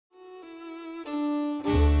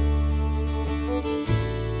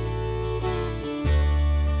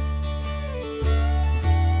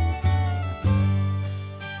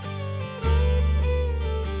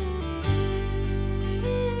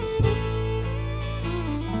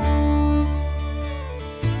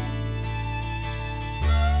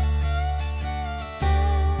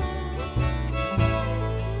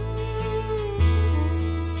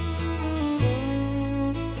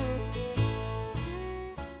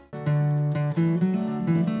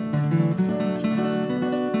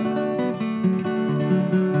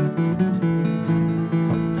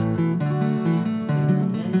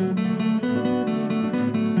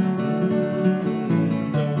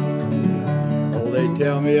they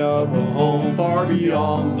tell me of a home far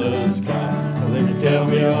beyond the sky. Oh, they tell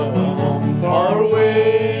me of a home far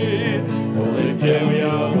away. Oh, they tell me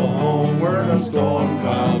of a home where no storm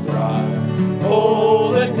clouds rise.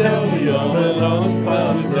 Oh, they tell me of an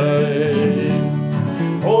unclouded day.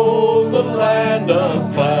 Oh, the land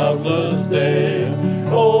of cloudless day.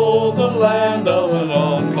 Oh, the land of an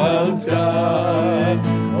unclouded sky.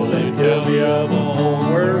 Oh, they tell me of a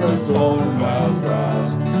home where no storm clouds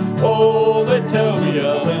rise. Oh, they tell me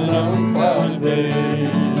of an unclouded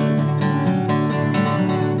day.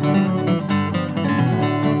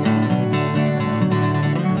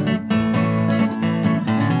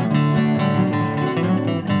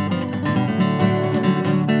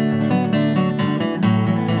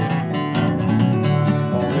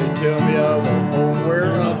 Tell me of a home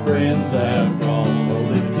where my friends have gone. Oh,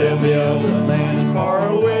 they tell me of a land far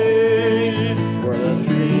away, where the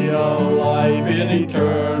tree of life in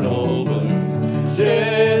eternal bloom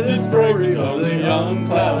sheds its fragrance on the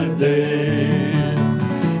unclouded day.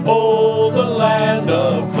 Oh, the land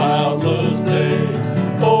of cloudless day.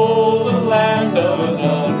 Oh, the land of an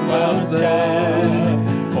unclouded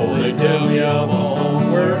sky. Oh, they tell me of a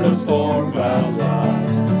home where no storm clouds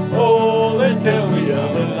rise. Oh, they tell me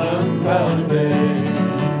of an unclouded day.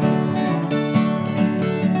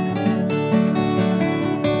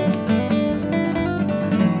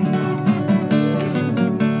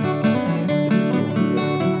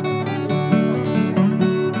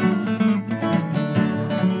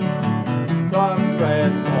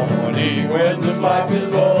 Sunset morning when this life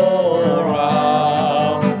is o'er,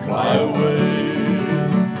 I'll fly away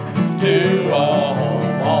to a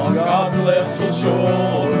home on God's celestial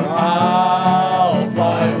shore. I'll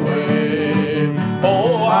fly away,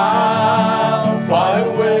 oh, I'll fly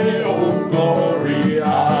away, oh, glory,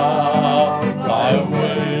 I'll fly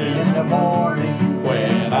away in the morning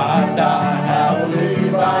when I die,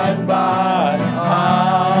 hallelujah, by and by,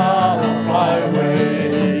 I'll fly away.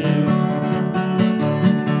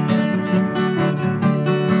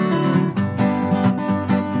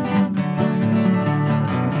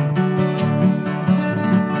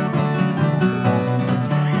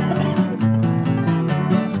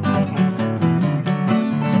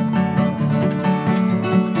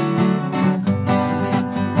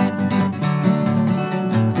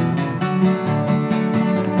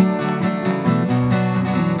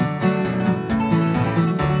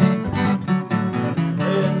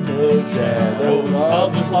 Shadow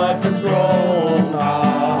of this life has grown,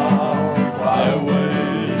 I'll fly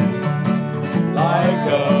away like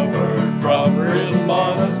a bird from his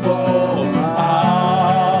mother's fold.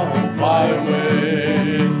 I'll fly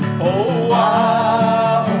away, oh,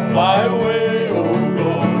 I'll fly away, oh,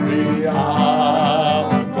 glory, I'll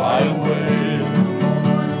fly away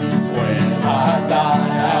when I die,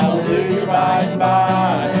 hallelujah, by and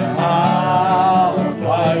by, I'll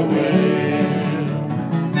fly away.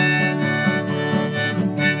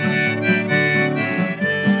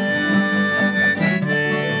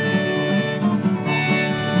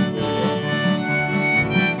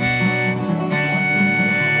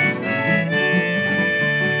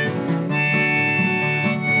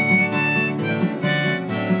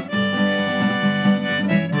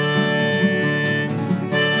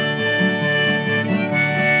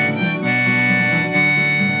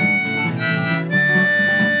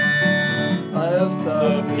 Just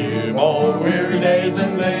a few more weary days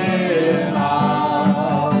and then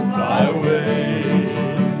I'll fly away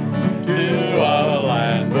to a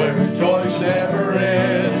land where joy never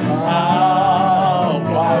ends. I'll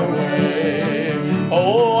fly away,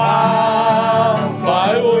 oh, I'll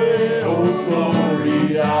fly away, oh,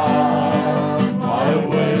 glory, I'll fly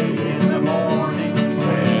away in the morning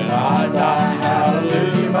when I die,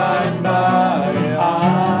 hallelujah, by and by,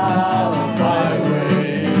 I'll fly away.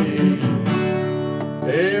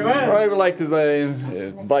 Amen. All right, we'd like to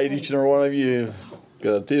invite each and every one of you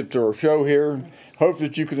to our show here. Hope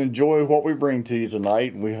that you can enjoy what we bring to you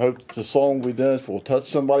tonight. We hope that the song we done will touch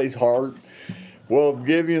somebody's heart. Will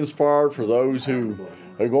give you inspired for those who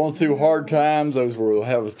are going through hard times, those who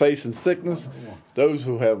have facing sickness, those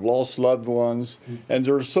who have lost loved ones. And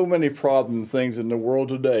there's so many problems, things in the world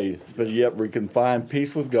today, but yet we can find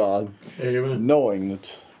peace with God. Amen. Knowing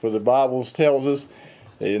that, for the Bible tells us,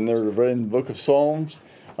 in the book of Psalms,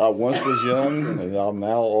 I once was young, and I'm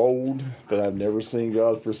now old, but I've never seen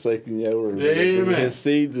God forsaken you or his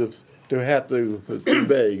seed to have to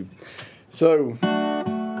beg. So,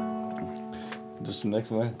 just the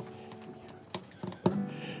next one.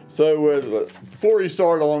 So, before you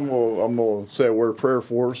start on, I'm going to say a word of prayer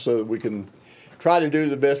for us so that we can try to do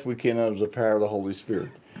the best we can under the power of the Holy Spirit.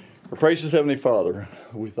 Our precious Heavenly Father,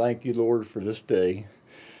 we thank you, Lord, for this day.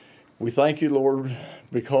 We thank you, Lord,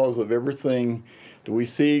 because of everything that we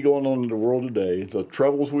see going on in the world today, the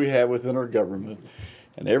troubles we have within our government,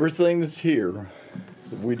 and everything that's here.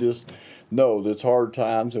 We just know that it's hard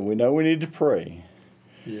times, and we know we need to pray.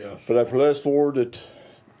 Yes. But I bless, Lord,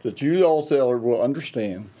 that you also will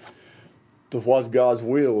understand that what God's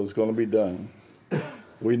will is going to be done.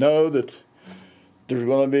 We know that there's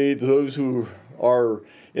going to be those who are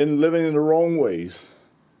living in the wrong ways,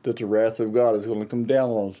 that the wrath of God is going to come down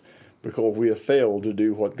on us because we have failed to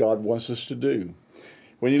do what God wants us to do.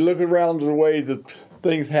 When you look around the way that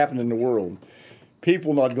things happen in the world,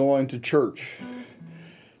 people not going to church,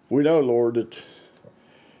 we know, Lord,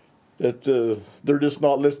 that they're just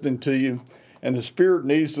not listening to you, and the Spirit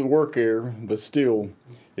needs to work here, but still,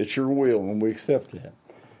 it's your will, and we accept that.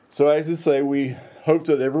 So as you say, we hope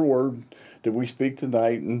that every word that we speak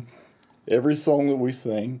tonight and every song that we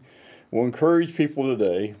sing will encourage people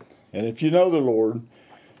today. And if you know the Lord,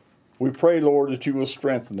 we pray, Lord, that you will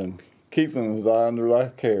strengthen them, keep them under thy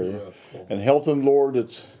care, yes, and help them, Lord,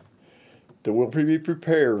 that we'll be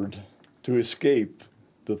prepared to escape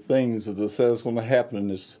the things that it says is going to happen in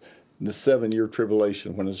this 7-year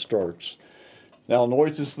tribulation when it starts. Now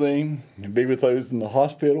anoint this thing and be with those in the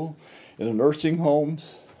hospital, in the nursing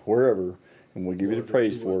homes, wherever. And we give you the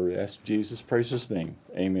praise for it. Ask Jesus' precious name.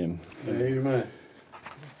 Amen. Amen.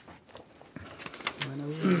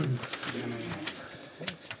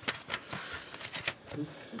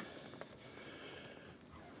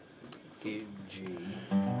 Give G.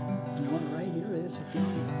 You want it right here? It is if you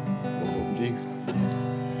want. G.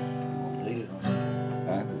 Lead it on.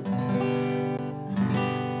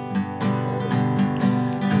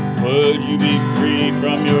 Would you be free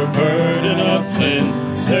from your burden of sin?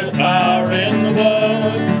 There's power in the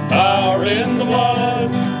blood, power in the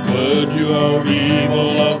blood. Would you over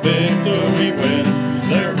evil a victory win?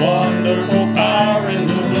 There's wonderful power in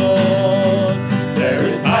the blood. There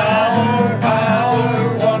is power,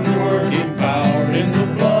 power, wonder-working power in the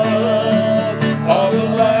blood of the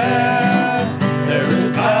Lamb. There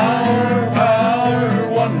is power, power,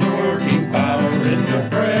 wonder-working power in the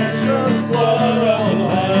precious blood of the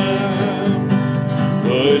Lamb.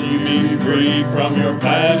 Would you be free from your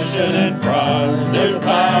passion and pride? There's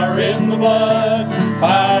power in the blood,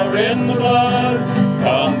 power in the blood.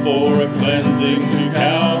 Come for a cleansing to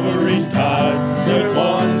Calvary's tide. There's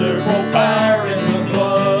wonderful power in the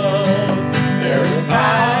blood. There is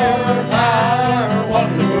power, power,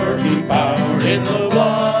 wonder-working power in the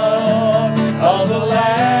blood of the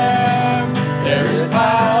Lamb. There is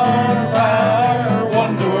power, power,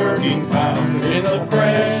 wonder-working power in the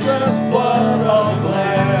precious blood of the Lamb.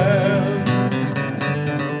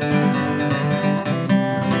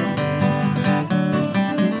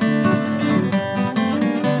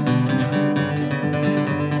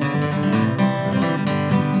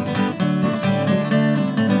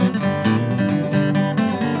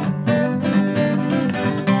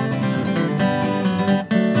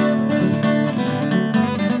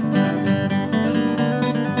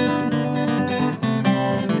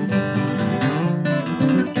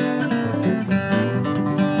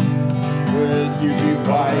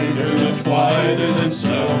 Whiter than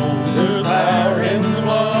snow, there's power in the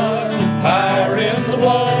blood, power in the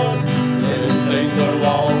blood. Since things are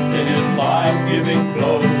lost in His life-giving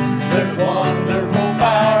flow, there's wonderful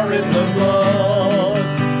power in the blood.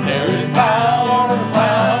 There is power,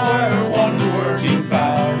 power, wonder-working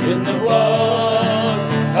power in the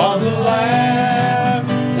blood of the Lamb.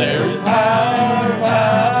 There is power,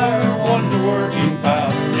 power, wonder-working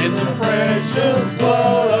power in the precious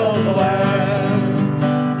blood of the Lamb.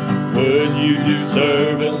 Would you do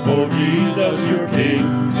service for Jesus your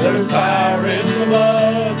King? There's power in the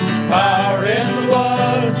blood, power in the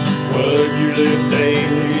blood. Would you live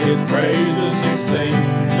daily His praises to sing?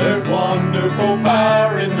 There's wonderful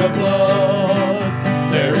power in the blood.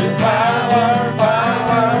 There is power,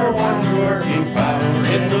 power, wonder-working power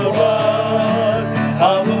in the blood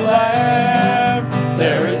of the Lamb.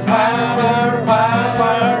 There is power,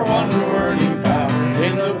 power, wonder-working power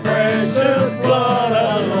in the precious blood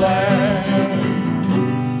of the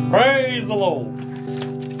Lamb. Praise the Lord.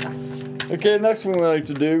 Okay, the next one we like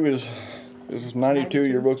to do is, this is 92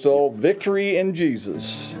 yearbooks all, Victory in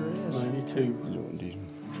Jesus. Sure is. 92.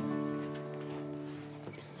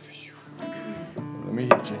 Let me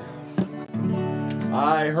hit you.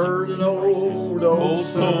 I heard an old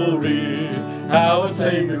story, how a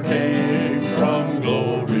Savior came from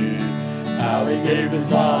glory, how He gave His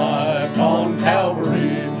life on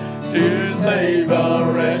Calvary to save a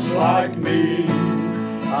wretch like me.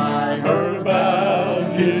 I heard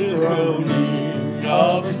about His groaning,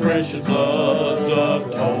 of His precious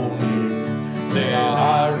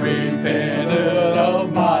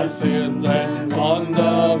sins and won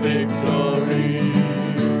the victory.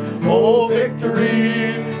 Oh,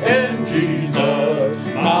 victory in Jesus,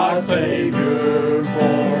 my Savior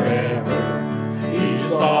forever. He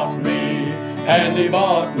sought me and He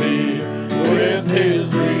bought me with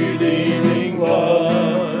His redeeming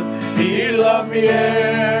blood. He loved me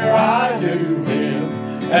ere I knew Him,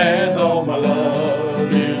 and all my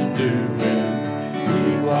love is due Him.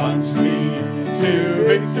 He plunged me to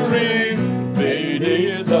victory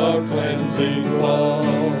beneath the cleansing flood.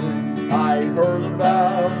 I heard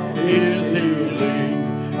about His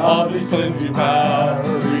healing, of His cleansing power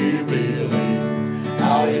revealing,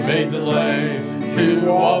 how He made the lame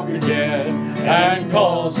to walk again and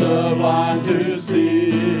caused the blind to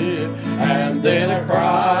see. And then I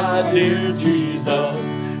cried, dear Jesus,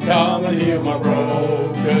 come and heal my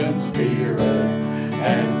broken spirit.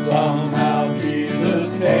 And somehow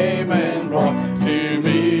Jesus came and brought to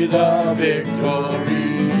me the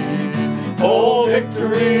victory. Oh,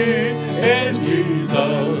 victory in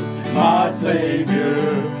Jesus, my Savior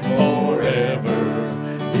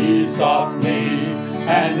forever. He sought me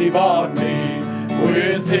and He bought me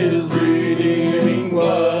with His redeeming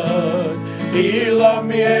blood. He loved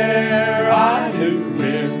me ere I knew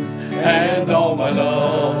Him, and all my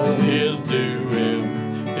love is due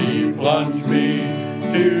Him. He plunged me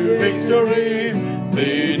to victory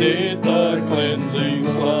beneath the cleansing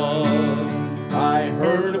flood. I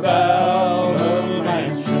heard about a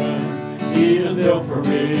mansion He has built for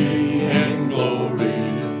me in glory,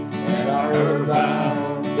 and I heard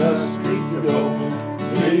about the streets of gold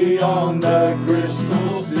beyond the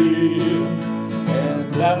crystal sea, and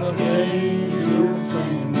that the angels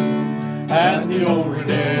sing, and the old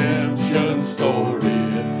redemption story.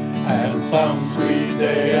 And some sweet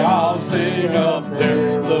day I'll sing up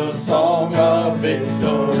there the song of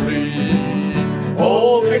victory.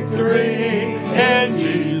 Oh, victory in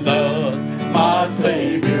Jesus, my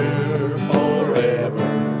Savior forever.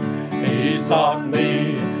 He sought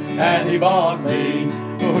me and He bought me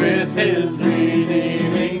with His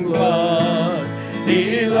redeeming blood.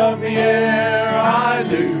 He loved me ere I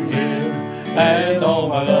knew Him, and all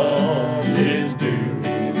my love is due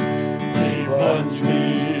Him. He plunged me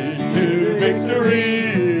to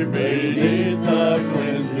victory beneath the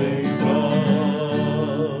cleansing flood.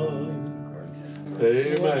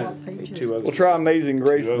 Amen. We'll try Amazing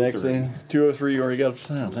Grace 203. next thing. 203, you already got it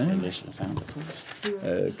sound, huh? Listen, I found it first.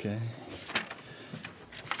 Okay.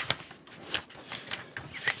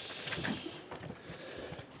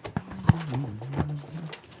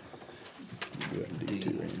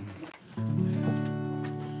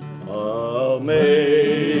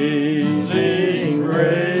 Amazing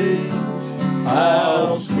grace,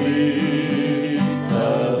 how sweet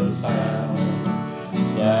the sound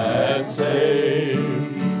that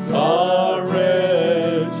saved a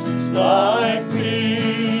wretch like me.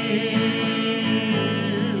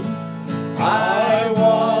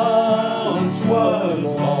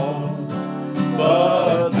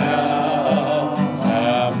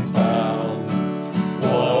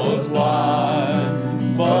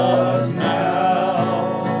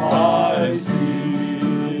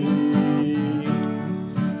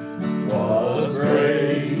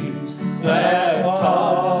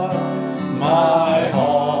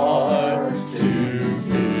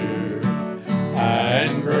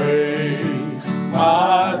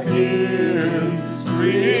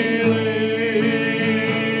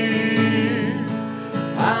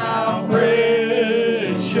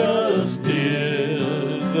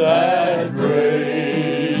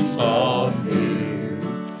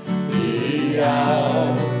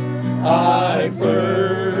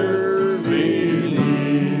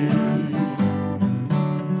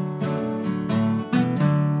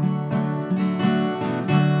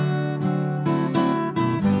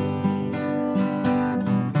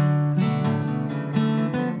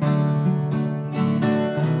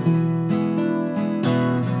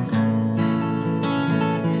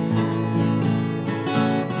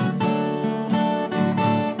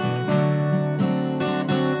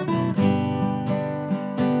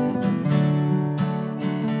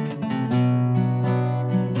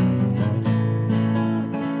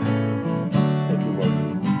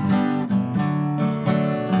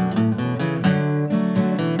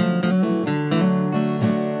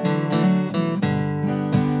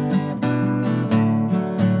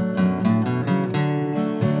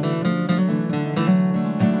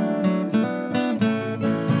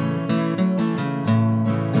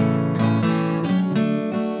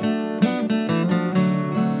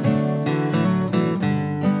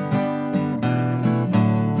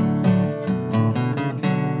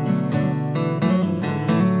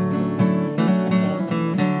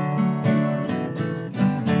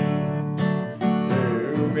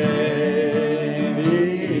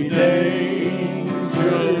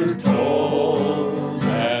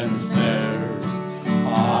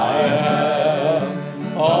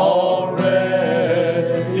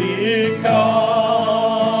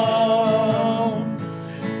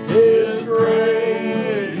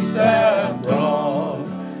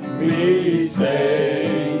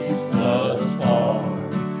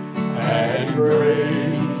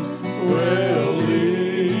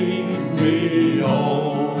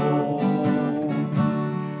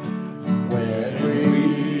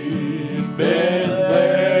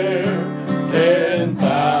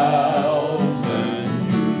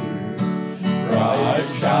 10,000 years, bright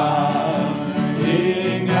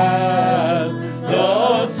shining as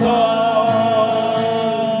the sun.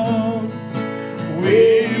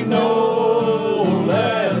 We've no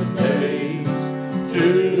less days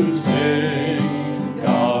to sing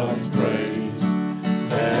God's praise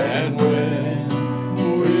than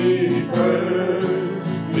when we first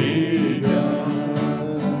begun.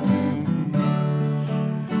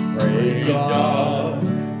 Praise God,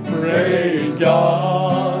 praise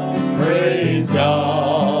God, praise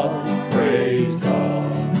God, praise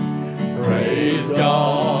God, praise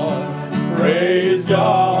God, praise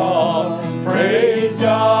God, praise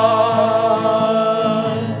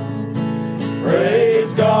God,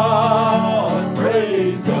 praise God,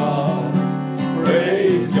 praise God,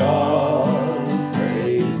 praise God,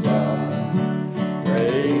 praise God,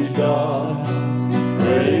 praise God,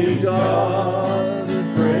 praise God,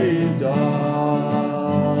 praise God.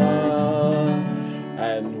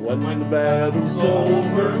 And when the battle's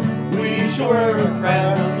over, we shall wear a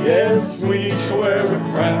crown. Yes, we shall wear a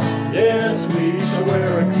crown. Yes, we shall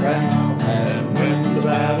wear a crown. And when the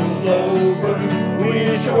battle's over,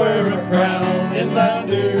 we shall wear a crown in that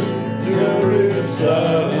new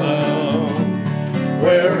Jerusalem.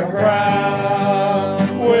 Wear a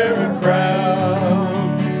crown, wear a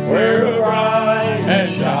crown, wear a bright and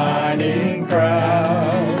shining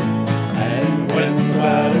crown. And when the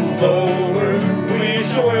battle's over, we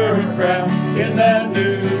shall wear a crown in that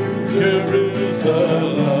new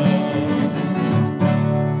Jerusalem.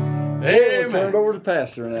 Turn it Amen. over to the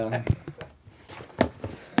pastor now.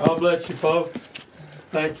 God bless you, folks.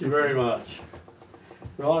 Thank you very much.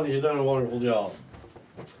 Ronnie, you've done a wonderful job.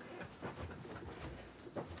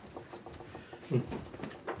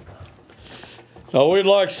 Now, we'd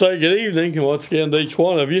like to say good evening, and once again to each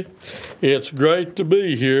one of you. It's great to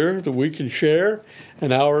be here, that we can share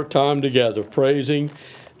an hour of time together, praising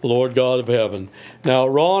the Lord God of heaven. Now,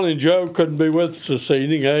 Ron and Joe couldn't be with us this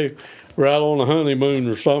evening. They were out on a honeymoon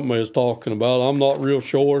or something they was talking about. I'm not real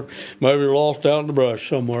sure. Maybe they're lost out in the brush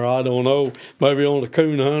somewhere. I don't know. Maybe on a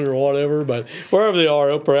coon hunt or whatever. But wherever they are,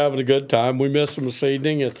 I hope they're having a good time. We miss them this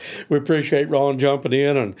evening, and we appreciate Ron jumping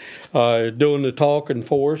in and doing the talking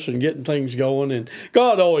for us and getting things going. And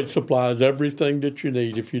God always supplies everything that you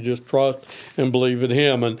need if you just trust and believe in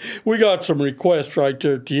Him. And we got some requests right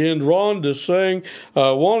there at the end. Ron to sing,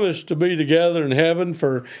 want us to be together in heaven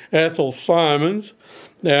for Ethel Simons.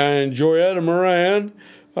 And Joyetta Moran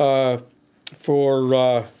for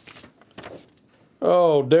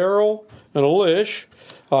Daryl and Alish.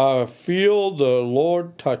 Feel the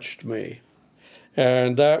Lord touched me.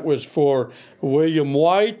 And that was for William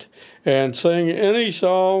White. And sing any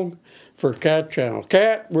song for Cat Channel.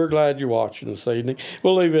 Cat, we're glad you're watching this evening.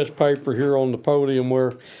 We'll leave this paper here on the podium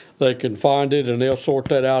where they can find it, and they'll sort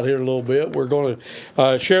that out here in a little bit. We're going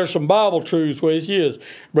to share some Bible truths with you. As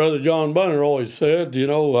Brother John Bunner always said, I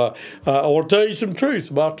want to tell you some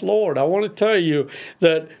truth about the Lord. I want to tell you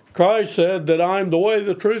that Christ said that I am the way,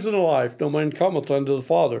 the truth, and the life. No man cometh unto the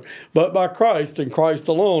Father, but by Christ and Christ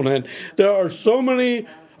alone. And there are so many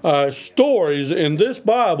stories in this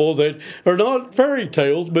Bible that are not fairy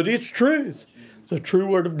tales, but it's truth. The true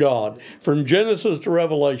Word of God. From Genesis to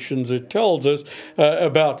Revelations, it tells us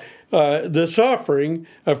about the suffering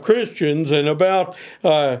of Christians and about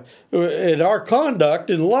in our conduct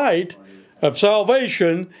in light of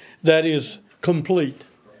salvation that is complete.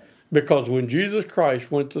 Because when Jesus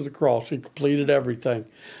Christ went to the cross, He completed everything.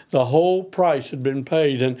 The whole price had been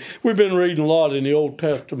paid. And we've been reading a lot in the Old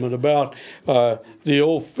Testament about the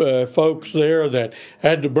old folks there that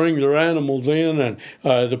had to bring their animals in, and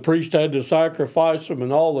the priest had to sacrifice them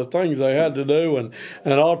and all the things they had to do. And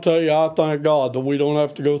I'll tell you, I thank God that we don't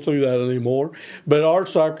have to go through that anymore. But our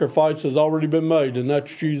sacrifice has already been made, and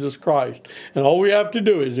that's Jesus Christ. And all we have to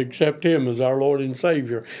do is accept Him as our Lord and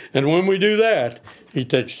Savior. And when we do that, He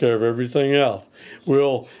takes care of everything else.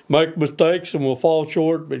 We'll make mistakes and we'll fall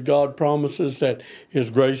short, but God promises that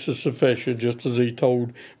His grace is sufficient, just as He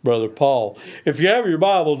told Brother Paul. If you have your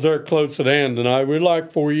Bibles there close at hand tonight, we'd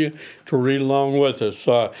like for you to read along with us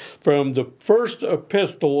from the first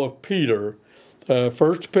epistle of Peter. The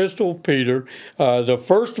first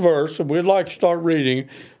verse, and we'd like to start reading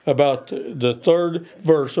about the third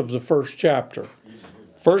verse of the first chapter.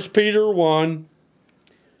 1 Peter 1,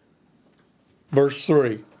 verse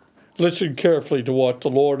 3. Listen carefully to what the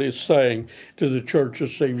Lord is saying to the church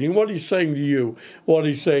this evening. What He's saying to you, what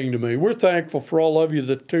He's saying to me. We're thankful for all of you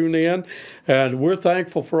that tune in, and we're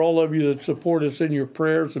thankful for all of you that support us in your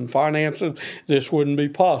prayers and finances. This wouldn't be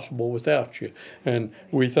possible without you. And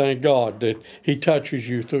we thank God that He touches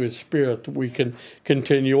you through His Spirit, that we can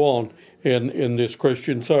continue on in this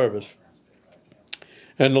Christian service.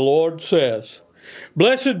 And the Lord says,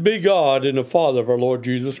 Blessed be God and the Father of our Lord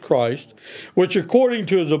Jesus Christ, which according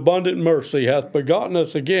to his abundant mercy hath begotten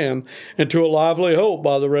us again into a lively hope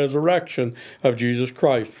by the resurrection of Jesus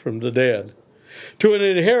Christ from the dead, to an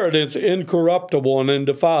inheritance incorruptible and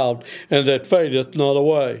undefiled, and that fadeth not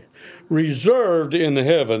away, reserved in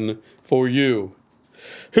heaven for you,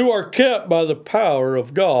 who are kept by the power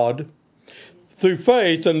of God through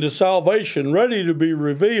faith unto salvation, ready to be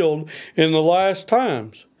revealed in the last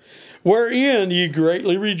times, wherein ye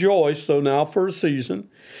greatly rejoice, though now for a season,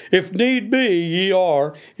 if need be, ye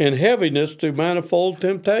are in heaviness through manifold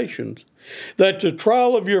temptations, that the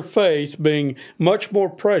trial of your faith, being much more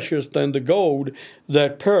precious than the gold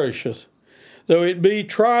that perisheth, though it be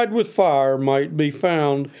tried with fire, might be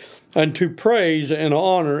found unto praise and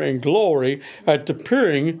honor and glory at the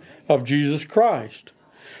appearing of Jesus Christ,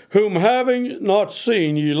 whom having not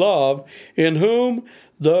seen ye love, in whom,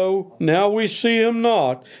 though now we see him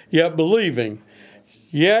not, yet believing,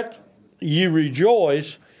 yet ye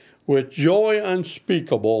rejoice with joy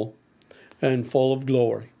unspeakable and full of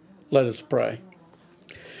glory. Let us pray.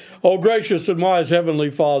 O gracious and wise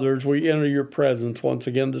Heavenly Father, as we enter your presence once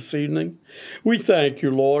again this evening, we thank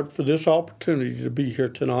you, Lord, for this opportunity to be here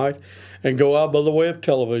tonight and go out by the way of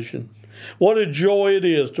television. What a joy it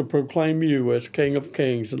is to proclaim you as King of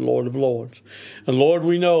Kings and Lord of Lords. And Lord,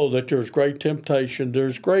 we know that there's great temptation.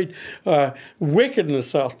 There's great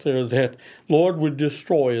wickedness out there that, Lord, would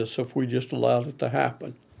destroy us if we just allowed it to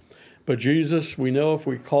happen. But Jesus, we know if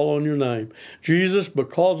we call on your name, Jesus,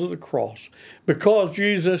 because of the cross, because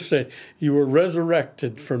Jesus said you were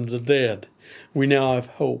resurrected from the dead, we now have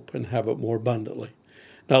hope and have it more abundantly.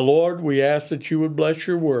 Now, Lord, we ask that you would bless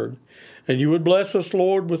your word, and you would bless us,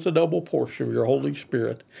 Lord, with a double portion of your Holy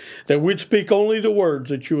Spirit, that we'd speak only the words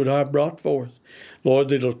that you would have brought forth. Lord,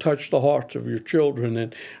 that it'll touch the hearts of your children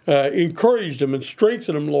and encourage them and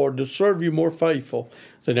strengthen them, Lord, to serve you more faithful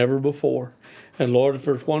than ever before. And Lord, if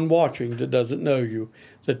there's one watching that doesn't know you,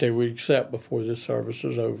 that they would accept before this service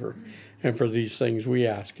is over. And for these things we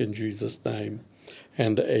ask in Jesus' name.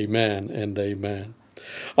 And amen and amen.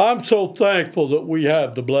 I'm so thankful that we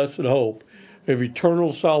have the blessed hope of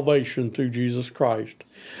eternal salvation through Jesus Christ.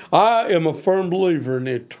 I am a firm believer in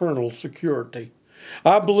eternal security.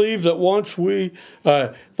 I believe that once we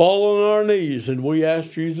fall on our knees and we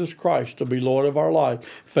ask Jesus Christ to be Lord of our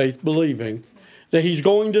life, faith believing, that he's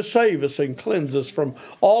going to save us and cleanse us from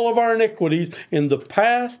all of our iniquities in the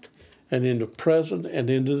past and in the present and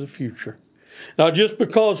into the future. Now, just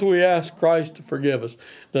because we ask Christ to forgive us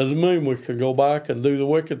doesn't mean we can go back and do the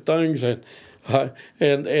wicked things and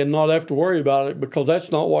not have to worry about it, because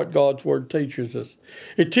that's not what God's Word teaches us.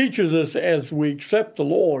 It teaches us as we accept the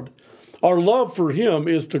Lord, our love for him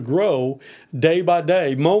is to grow day by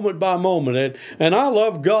day, moment by moment. And I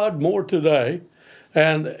love God more today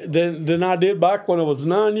than I did back when I was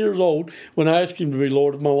 9 years old, when I asked him to be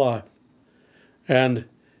Lord of my life. And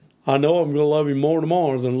I know I'm going to love him more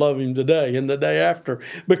tomorrow than love him today and the day after,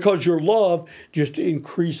 because your love just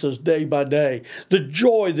increases day by day. The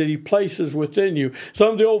joy that he places within you.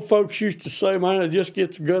 Some of the old folks used to say, man, it just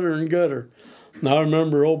gets gooder and gooder. And I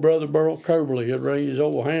remember old brother Burl Coberly, he'd wring his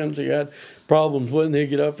old hands. He had problems with him.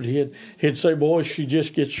 He'd get up and he'd say, boy, she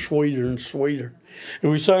just gets sweeter and sweeter.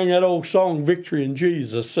 And we sang that old song, Victory in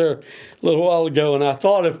Jesus, there a little while ago. And I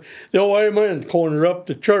thought of the old amen corner up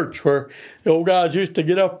the church where the old guys used to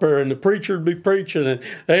get up there and the preacher would be preaching and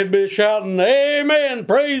they'd be shouting, amen,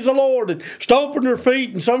 praise the Lord, and stomping their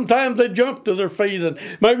feet. And sometimes they'd jump to their feet and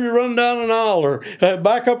maybe run down an aisle or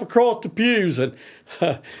back up across the pews. And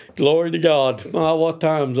glory to God. My, what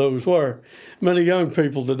times those were. Many young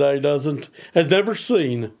people today has never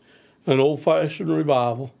seen an old-fashioned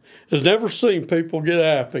revival. Has never seen people get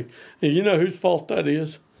happy. And you know whose fault that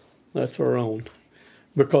is? That's our own.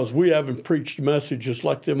 Because we haven't preached messages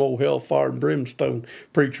like them old hellfire and brimstone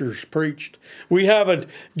preachers preached. We haven't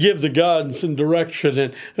give the guidance and direction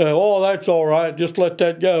and, that's all right, just let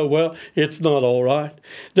that go. Well, it's not all right.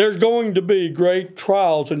 There's going to be great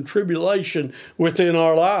trials and tribulation within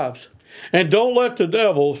our lives. And don't let the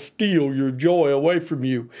devil steal your joy away from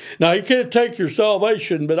you. Now, he can't take your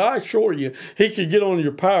salvation, but I assure you, he can get on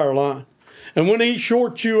your power line. And when he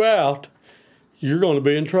shorts you out, you're going to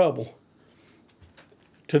be in trouble.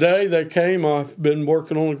 Today, they came, I've been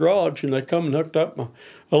working on the garage, and they come and hooked up my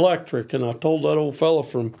electric. And I told that old fella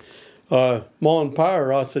from Mon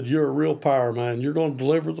Power, I said, you're a real power man. You're going to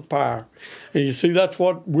deliver the power. And you see, that's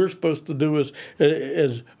what we're supposed to do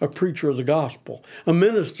as a preacher of the gospel, a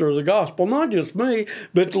minister of the gospel. Not just me,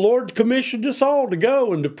 but the Lord commissioned us all to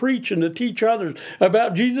go and to preach and to teach others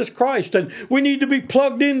about Jesus Christ. And we need to be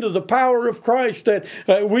plugged into the power of Christ, that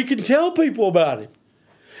we can tell people about Him,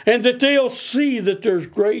 and that they'll see that there's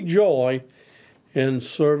great joy in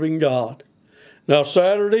serving God. Now,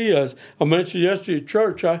 Saturday, as I mentioned yesterday at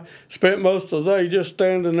church, I spent most of the day just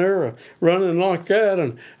standing there running like that,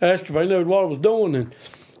 and asked if I knew what I was doing, and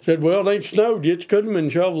said, well, it ain't snowed yet. You couldn't have been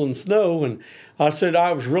shoveling snow. And I said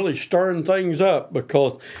I was really stirring things up,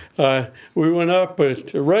 because we went up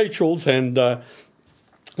at Rachel's, and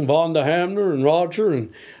Vonda Hamner and Roger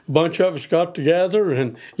and a bunch of us got together,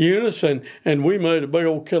 and Eunice, and we made a big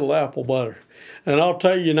old kettle of apple butter. And I'll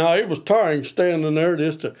tell you now, it was tiring standing there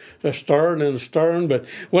just stirring and stirring. But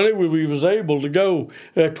when we was able to go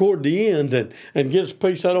toward the end and get a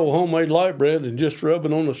piece of that old homemade light bread and just rub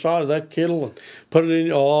it on the side of that kettle and put it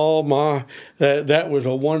in, oh my, that was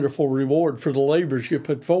a wonderful reward for the labors you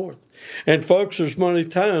put forth. And folks, there's many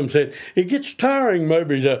times that it gets tiring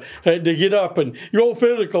maybe to get up, and your old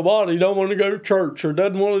physical body don't want to go to church or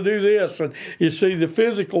doesn't want to do this. And you see, the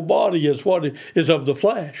physical body is what is of the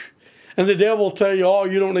flesh. And the devil will tell you, oh,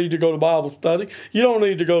 you don't need to go to Bible study. You don't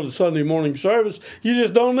need to go to Sunday morning service. You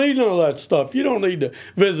just don't need none of that stuff. You don't need to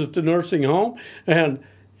visit the nursing home. And,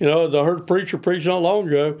 you know, as I heard a preacher preach not long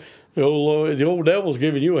ago, the old devil's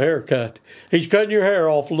giving you a haircut. He's cutting your hair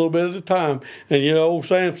off a little bit at a time. And, you know, old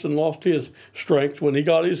Samson lost his strength when he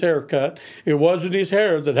got his hair cut. It wasn't his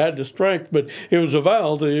hair that had the strength, but it was a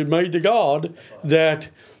vow that he had made to God that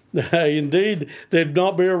indeed there'd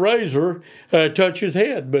not be a razor touch his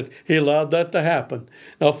head, but he allowed that to happen.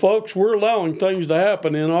 Now, folks, we're allowing things to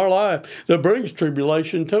happen in our life that brings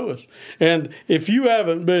tribulation to us. And if you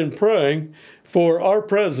haven't been praying for our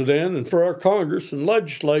president and for our Congress and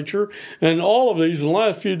legislature and all of these in the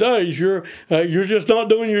last few days, you're just not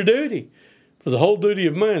doing your duty. For the whole duty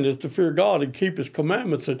of man is to fear God and keep His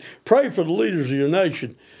commandments, and pray for the leaders of your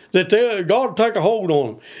nation, that God will take a hold on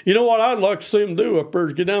them. You know what I'd like to see them do up there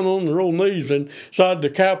is get down on their own knees inside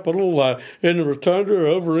the Capitol, in the Rotunda, or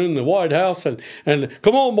over in the White House, and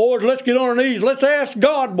come on, boys, let's get on our knees. Let's ask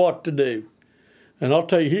God what to do. And I'll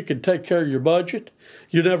tell you, He can take care of your budget.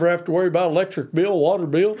 You never have to worry about electric bill, water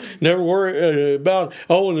bill. Never worry about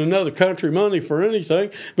owing another country money for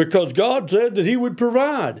anything, because God said that He would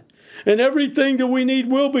provide. And everything that we need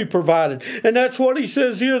will be provided. And that's what He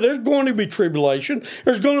says here. There's going to be tribulation.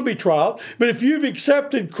 There's going to be trials. But if you've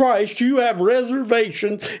accepted Christ, you have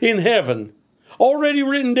reservation in heaven. Already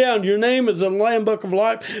written down. Your name is in the Lamb Book of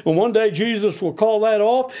Life. And one day Jesus will call that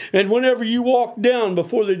off. And whenever you walk down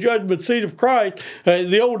before the judgment seat of Christ,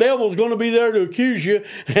 the old devil is going to be there to accuse you.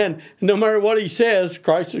 And no matter what he says,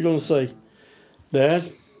 Christ is going to say,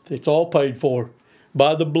 Dad, it's all paid for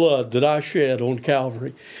by the blood that I shed on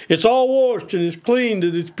Calvary. It's all washed and it's cleaned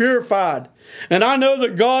and it's purified. And I know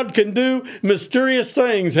that God can do mysterious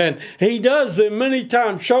things, and He does them many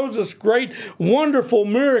times, shows us great, wonderful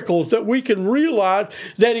miracles that we can realize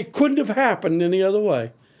that it couldn't have happened any other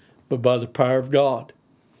way but by the power of God.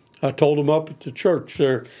 I told them up at the church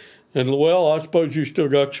there, and well, I suppose you still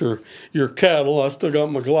got your cattle. I still got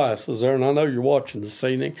my glasses there, and I know you're watching this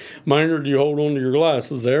evening. Maynard, you hold on to your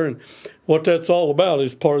glasses there, and what that's all about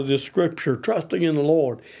is part of this scripture, trusting in the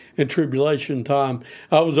Lord in tribulation time.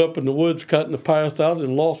 I was up in the woods cutting the path out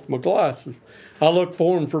and lost my glasses. I looked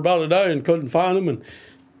for them for about a day and couldn't find them, and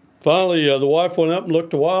finally the wife went up and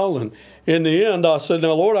looked a while, and in the end I said,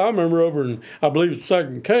 now Lord, I remember over in, I believe it's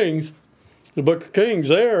 2 Kings, the book of Kings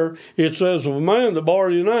there, it says of a man that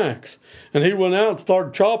borrowed an axe. And he went out and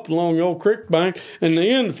started chopping along the old creek bank, and the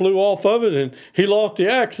end flew off of it, and he lost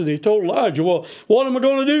the axe, and he told Elijah, well, what am I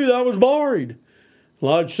going to do? That was borrowed.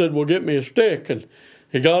 Elijah said, well, get me a stick. And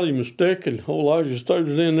he got him a stick, and Elijah stowed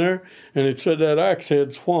it in there, and it said that axe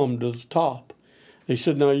head swum to the top. He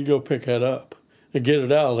said, now you go pick that up and get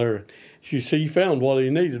it out of there. You see, he found what he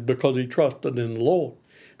needed because he trusted in the Lord.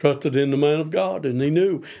 Trusted in the man of God, and he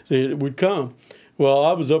knew that it would come. Well,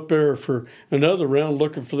 I was up there for another round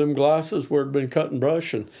looking for them glasses where it had been cut and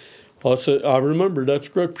brush, and I said, I remembered that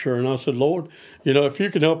scripture, and I said, Lord, you know, if you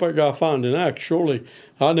can help that guy find an axe, surely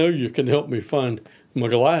I know you can help me find my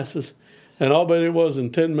glasses. And I'll bet it was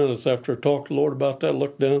in 10 minutes after I talked to the Lord about that, I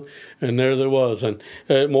looked down, and there was. And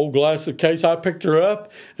my old glasses case, I picked her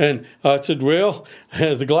up, and I said, well,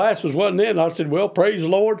 the glasses wasn't in. I said, well, praise the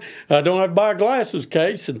Lord, I don't have to buy a glasses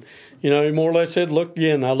case. And he more or less said, look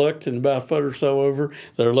again. I looked, and about a foot or so over,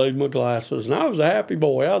 there laid my glasses. And I was a happy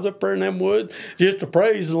boy. I was up there in them woods just to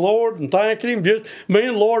praise the Lord and thanking him. Just me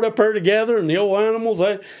and the Lord up there together, and the old animals,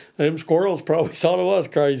 them squirrels probably thought I was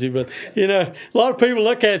crazy. But, a lot of people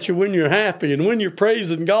look at you when you're happy and when you're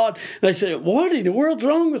praising God. They say, what in the world's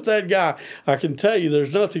wrong with that guy? I can tell you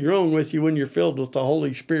there's nothing wrong with you when you're filled with the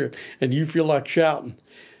Holy Spirit and you feel like shouting.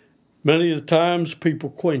 Many of the times people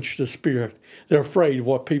quench the Spirit. They're afraid of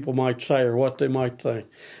what people might say or what they might think.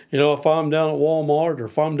 If I'm down at Walmart or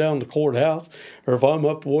if I'm down at the courthouse or if I'm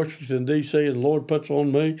up in Washington, D.C. and the Lord puts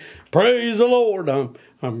on me, praise the Lord, I'm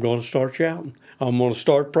going to start shouting. I'm going to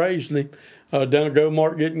start praising him. Down at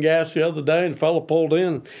Go-Mart getting gas the other day, and a fellow pulled in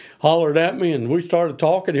and hollered at me, and we started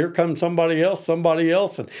talking. Here comes somebody else,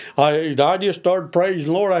 and I just started praising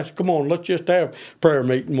the Lord. I said, come on, let's just have prayer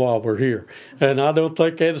meeting while we're here. And I don't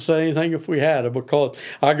think they'd say anything if we had it, because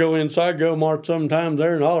I go inside Go-Mart sometimes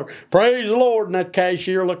there and holler, praise the Lord, and that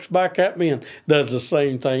cashier looks back at me and does the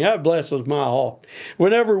same thing. That blesses my heart.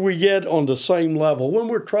 Whenever we get on the same level, when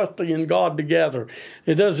we're trusting in God together,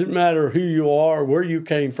 it doesn't matter who you are, where you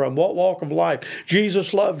came from, what walk of life.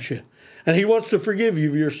 Jesus loves you, and he wants to forgive you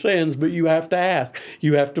of your sins, but you have to ask.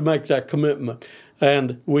 You have to make that commitment.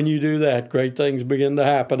 And when you do that, great things begin to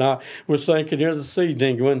happen. I was thinking here this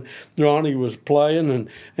evening when Ronnie was playing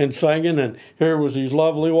and singing, and here was his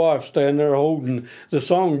lovely wife standing there holding the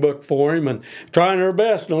songbook for him and trying her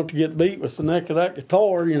best not to get beat with the neck of that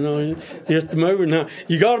guitar, just moving. Now,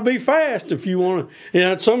 you got to be fast if you want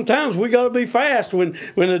to. Sometimes we got to be fast. When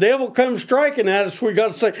the devil comes striking at us, we got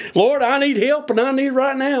to say, Lord, I need help, and I need it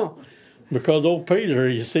right now. Because old Peter,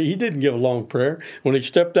 you see, he didn't give a long prayer. When he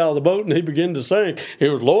stepped out of the boat and he began to sing, it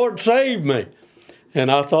was, Lord, save me. And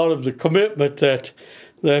I thought of the commitment that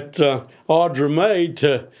Audra made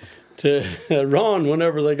to Ron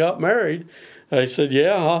whenever they got married. They said,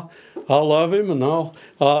 yeah, I'll love him, and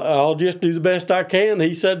I'll just do the best I can.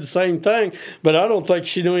 He said the same thing, but I don't think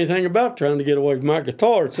she knew anything about trying to get away from my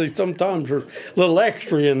guitar. See, sometimes there's a little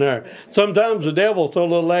extra in there. Sometimes the devil will throw a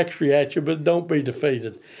little extra at you, but don't be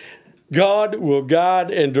defeated. God will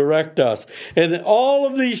guide and direct us. And all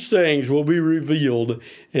of these things will be revealed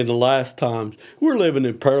in the last times. We're living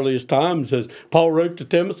in perilous times, as Paul wrote to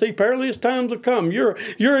Timothy. Perilous times have come. You're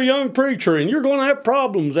a young preacher, and you're going to have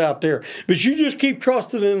problems out there. But you just keep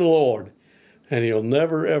trusting in the Lord, and he'll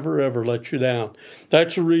never, ever, ever let you down.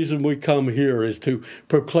 That's the reason we come here, is to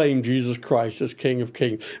proclaim Jesus Christ as King of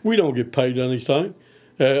Kings. We don't get paid anything.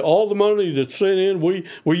 All the money that's sent in, we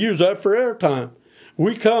use that for airtime.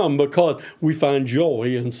 We come because we find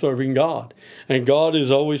joy in serving God. And God has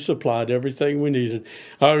always supplied everything we needed.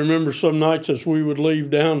 I remember some nights as we would leave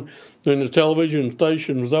down, and the television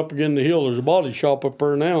station was up against the hill. There's a body shop up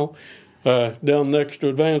there now, down next to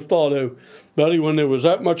Advanced Auto. Buddy, when there was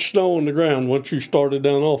that much snow on the ground, once you started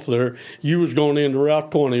down off there, you was going into Route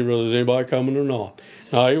 20, whether there's anybody coming or not.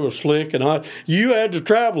 It was slick, and you had to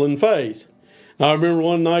travel in faith. I remember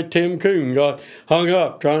one night Tim Coon got hung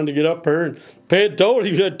up trying to get up here, and Ped told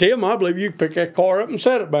him, he said, Tim, I believe you could pick that car up and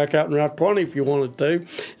set it back out in Route 20 if you wanted to.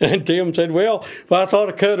 And Tim said, well, if I thought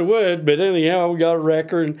I could, I would. But anyhow, we got a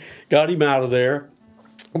wrecker and got him out of there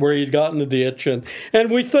where he'd got in the ditch. And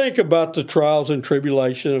we think about the trials and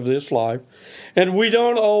tribulation of this life, and we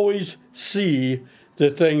don't always see the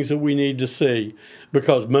things that we need to see,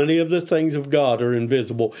 because many of the things of God are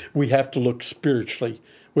invisible. We have to look spiritually,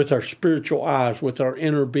 with our spiritual eyes, with our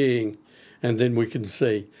inner being, and then we can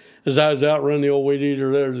see. As I was out running the old weed eater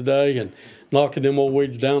there today and knocking them old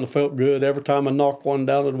weeds down, it felt good. Every time I knocked one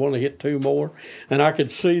down, I'd want to hit two more. And I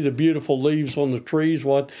could see the beautiful leaves on the trees,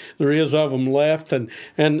 what there is of them left. And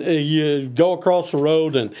you go across the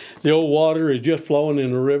road, and the old water is just flowing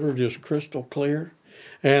in the river, just crystal clear.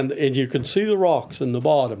 And you can see the rocks in the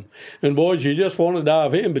bottom. And boys, you just want to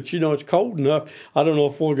dive in, but it's cold enough. I don't know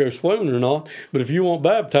if we'll go swimming or not, but if you want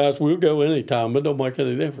baptized, we'll go anytime. It don't make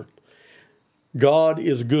any difference. God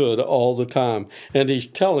is good all the time, and he's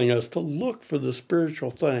telling us to look for the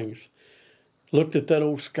spiritual things. Looked at that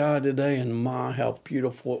old sky today, and my, how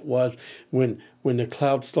beautiful it was when the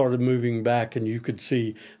clouds started moving back and you could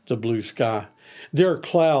see the blue sky. There are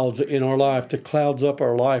clouds in our life that clouds up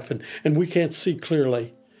our life, and we can't see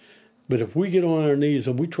clearly. But if we get on our knees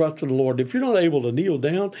and we trust in the Lord, if you're not able to kneel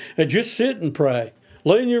down and just sit and pray,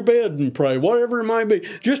 lay in your bed and pray, whatever it might be,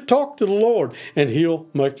 just talk to the Lord, and he'll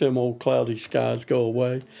make them old cloudy skies go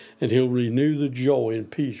away, and he'll renew the joy and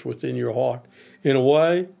peace within your heart in a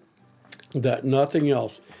way that nothing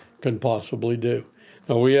else can possibly do.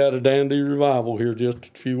 Now, we had a dandy revival here just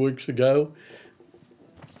a few weeks ago.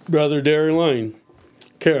 Brother Derry Lane,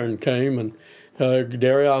 Karen came, and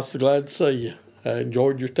Derry, I was glad to see you. I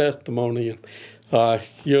enjoyed your testimony, and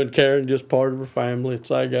you and Karen just part of our family at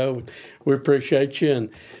Sago, and we appreciate you.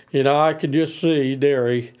 And I could just see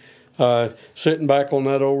Derry sitting back on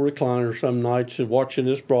that old recliner some nights and watching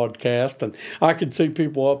this broadcast, and I could see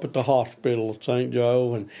people up at the hospital at St.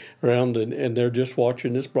 Joe and around, and they're just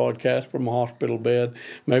watching this broadcast from a hospital bed,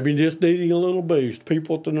 maybe just needing a little boost.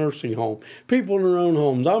 People at the nursing home, people in their own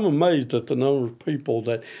homes. I'm amazed at the number of people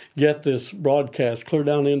that get this broadcast clear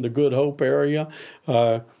down in the Good Hope area.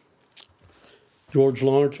 George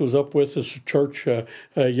Lawrence was up with us at church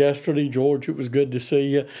yesterday. George, it was good to see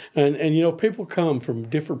you. And people come from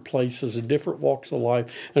different places and different walks of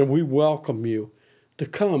life, and we welcome you to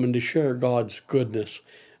come and to share God's goodness,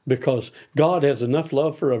 because God has enough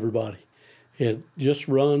love for everybody. It just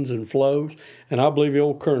runs and flows. And I believe the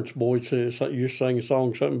old Currents boys, you sang a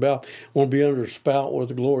song, something about, want to be under a spout where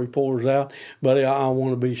the glory pours out. But I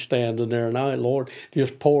want to be standing there, and Lord,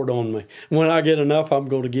 just pour it on me. When I get enough, I'm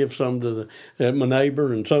going to give some to my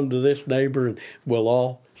neighbor and some to this neighbor, and we'll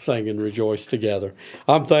all sing and rejoice together.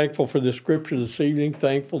 I'm thankful for the scripture this evening,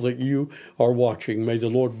 thankful that you are watching. May the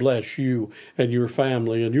Lord bless you and your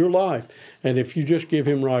family and your life. And if you just give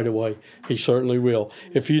him right away, he certainly will.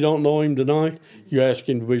 If you don't know him tonight, you ask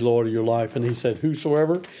him to be Lord of your life. And he said,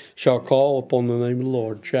 whosoever shall call upon the name of the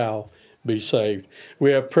Lord shall be saved.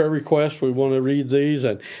 We have prayer requests. We want to read these,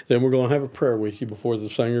 and then we're going to have a prayer with you before the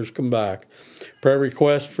singers come back. Prayer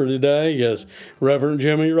request for today is Reverend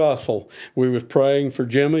Jimmy Russell. We was praying for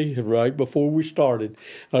Jimmy right before we started.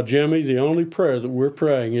 Jimmy, the only prayer that we're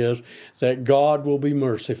praying is that God will be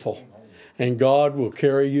merciful, and God will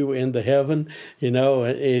carry you into heaven.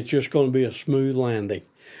 It's just going to be a smooth landing.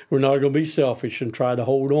 We're not going to be selfish and try to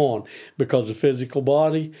hold on, because the physical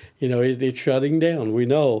body, it's shutting down. We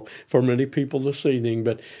know for many people this evening,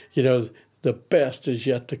 but, the best is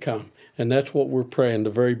yet to come. And that's what we're praying, the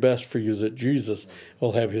very best for you, that Jesus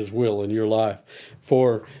will have his will in your life.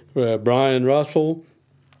 For Brian Russell,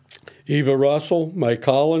 Eva Russell, May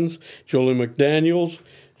Collins, Julie McDaniels,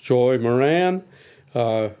 Joy Moran,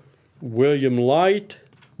 William White,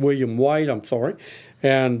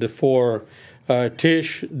 and for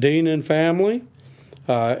Tish Dean and family,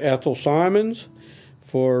 Ethel Simons,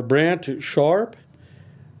 for Brant Sharp,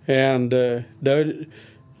 and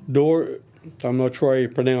I'm not sure how you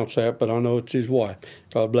pronounce that, but I know it's his wife.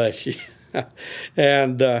 God bless you.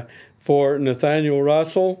 And for Nathaniel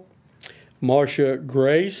Russell, Marcia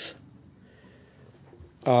Grace,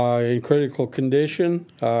 in critical condition,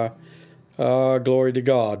 glory to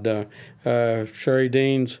God. Sherry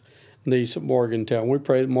Dean's niece at Morgantown. We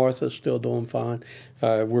pray that Martha's still doing fine.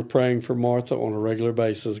 We're praying for Martha on a regular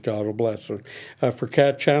basis. God will bless her. For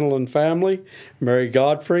Kat Channel and family, Mary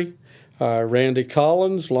Godfrey, Randy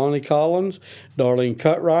Collins, Lonnie Collins, Darlene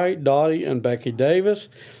Cutright, Dottie and Becky Davis,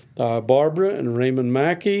 Barbara and Raymond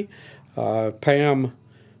Mackey, Pam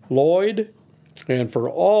Lloyd, and for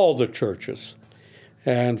all the churches,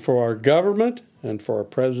 and for our government, and for our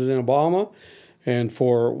President Obama, and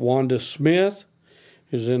for Wanda Smith,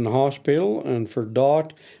 who's in the hospital, and for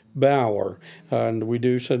Dot Bauer. And we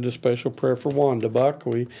do send a special prayer for Wanda, Buck.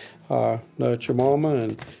 We know it's your mama,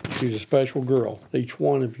 and she's a special girl. Each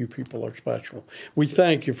one of you people are special. We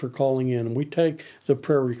thank you for calling in, and we take the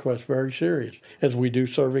prayer request very serious, as we do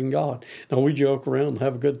serving God. Now, we joke around and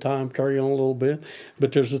have a good time, carry on a little bit,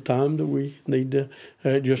 but there's a time that we need to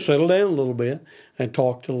just settle down a little bit and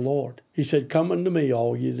talk to the Lord. He said, come unto me,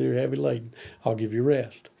 all you that are heavy laden. I'll give you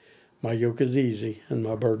rest. My yoke is easy and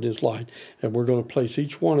my burden is light. And we're going to place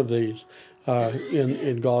each one of these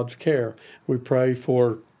in God's care. We pray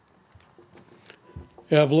for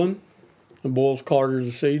Evelyn and Boyles Carter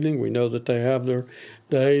this evening. We know that they have their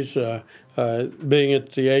days. Being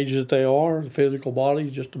at the age that they are, the physical body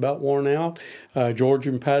is just about worn out. George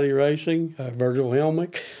and Patty Racing, Virgil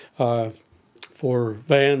Helmick, for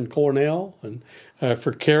Van Cornell, and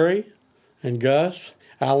for Carrie and Gus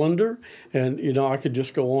Allender, and I could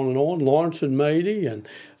just go on and on. Lawrence and Mady, and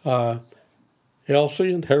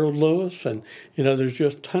Elsie and Harold Lewis, and there's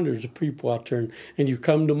just hundreds of people out there, and you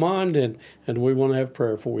come to mind, and we want to have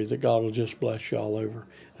prayer for you that God will just bless you all over,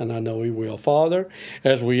 and I know he will. Father,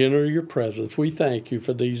 as we enter your presence, we thank you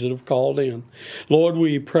for these that have called in. Lord,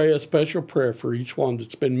 we pray a special prayer for each one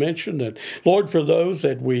that's been mentioned, and Lord, for those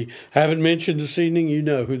that we haven't mentioned this evening, you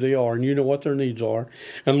know who they are, and you know what their needs are,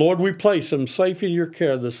 and Lord, we place them safe in your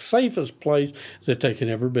care, the safest place that they can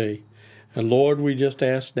ever be. And Lord, we just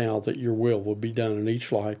ask now that your will be done in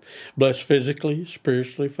each life. Bless physically,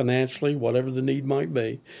 spiritually, financially, whatever the need might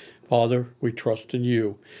be. Father, we trust in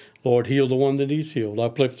you. Lord, heal the one that needs healed.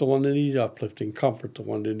 Uplift the one that needs uplifting. Comfort the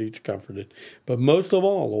one that needs comforted. But most of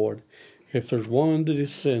all, Lord, if there's one that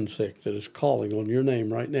is sin sick, that is calling on your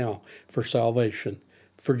name right now for salvation,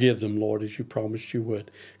 forgive them, Lord, as you promised you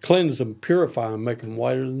would. Cleanse them, purify them, make them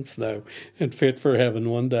whiter than snow, and fit for heaven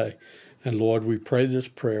one day. And Lord, we pray this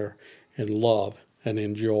prayer in love and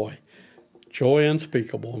in joy. Joy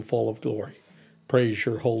unspeakable and full of glory. Praise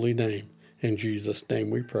your holy name. In Jesus' name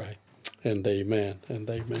we pray. And amen and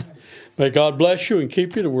amen. May God bless you and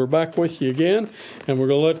keep you till we're back with you again. And we're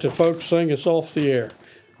going to let the folks sing us off the air.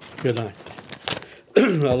 Good night.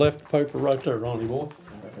 I left the paper right there, Ronnie boy.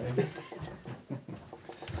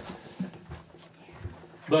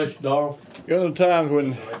 Bless you, Darrell. You know, times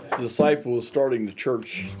when the disciple was starting the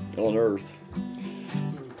church on earth,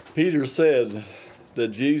 Peter said that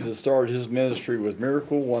Jesus started his ministry with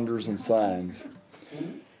miracle, wonders, and signs.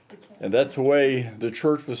 And that's the way the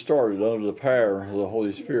church was started, under the power of the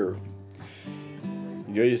Holy Spirit.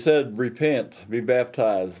 You know, he said, repent, be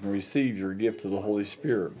baptized, and receive your gift of the Holy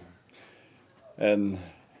Spirit. And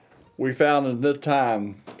we found in that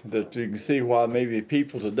time that you can see why maybe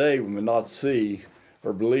people today would not see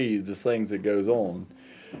or believe the things that goes on.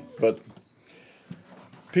 But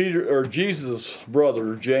Jesus'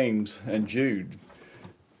 brother, James and Jude,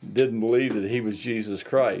 didn't believe that he was Jesus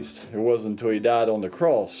Christ. It wasn't until he died on the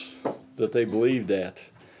cross that they believed that.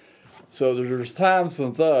 So there's times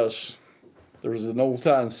with us, there's an old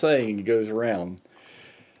time saying that goes around.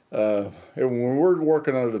 And when we're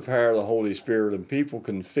working under the power of the Holy Spirit and people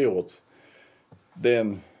can feel it,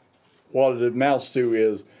 then what it amounts to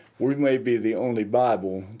is we may be the only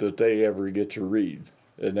Bible that they ever get to read.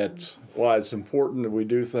 And that's why it's important that we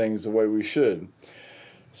do things the way we should.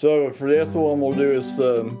 So for this, what I'm going to do is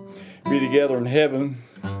be together in heaven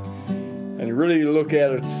and really look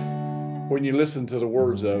at it. When you listen to the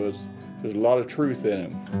words of it, there's a lot of truth in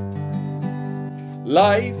it.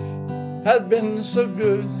 Life has been so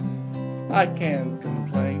good, I can't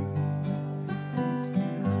complain.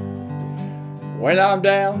 When I'm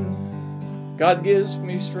down, God gives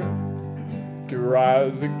me strength to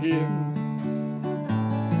rise again.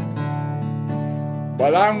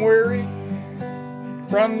 But I'm weary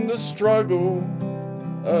from the struggle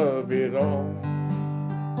of it all.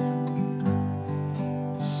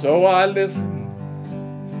 So I listen,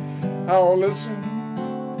 I'll listen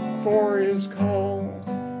for his call.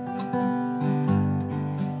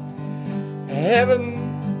 Heaven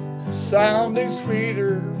sounding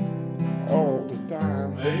sweeter all the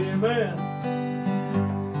time. Amen.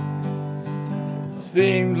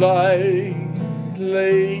 Seems like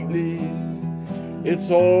lately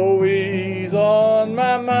it's always on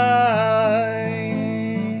my mind.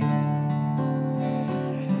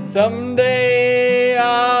 Someday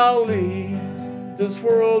I'll leave this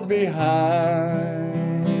world behind.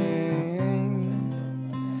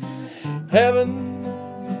 Heaven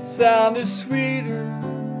sounded sweeter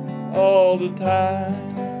all the time.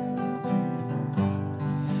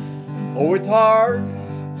 Oh, it's hard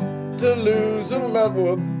to lose a loved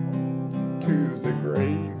one to the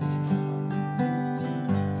grave.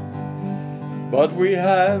 But we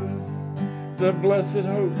have the blessed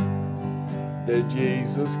hope that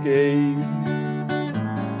Jesus gave.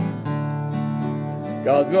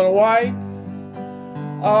 God's gonna wipe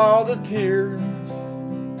all the tears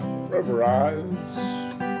from our eyes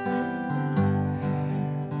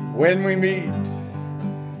when we meet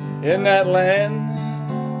in that land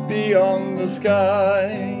beyond the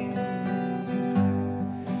sky.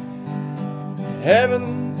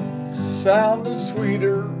 Heaven sounded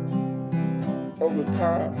sweeter all the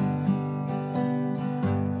time.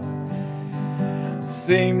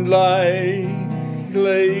 Seemed like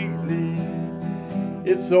lately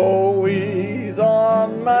it's always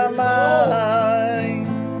on my mind.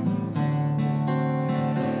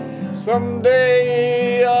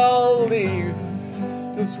 Someday I'll leave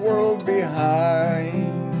this world behind.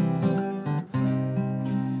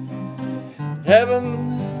 Heaven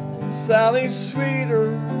sounding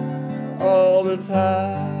sweeter all the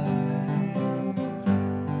time.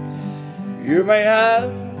 You may have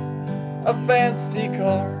a fancy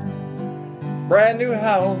car, brand new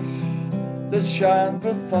house that shines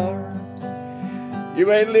afar. You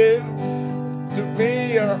may live to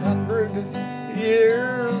be 100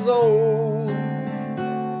 years old,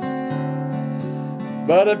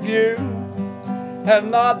 but if you have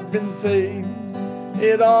not been saved,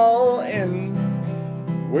 it all ends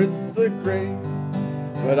with the grave.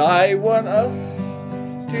 But I want us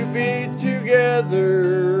to be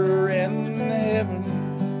together in heaven.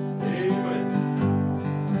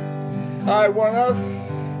 I want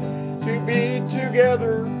us to be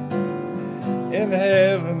together in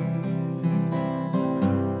heaven.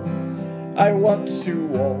 I want to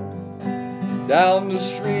walk down the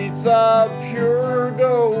streets of pure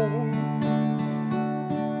gold.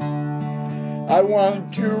 I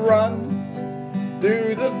want to run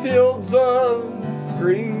through the fields of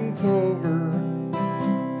green clover.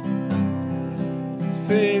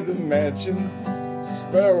 See the mansion,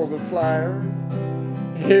 smell the flowers,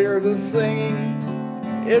 hear the singing,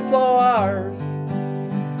 it's all ours.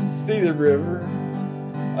 See the river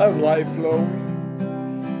of life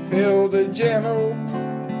flowing, feel the gentle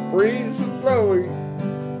breeze blowing.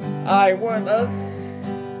 I want us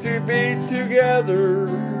to be together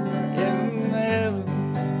in heaven.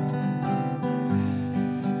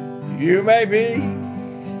 You may be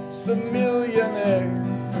some millionaire,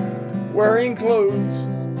 wearing clothes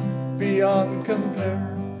beyond compare.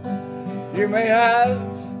 You may have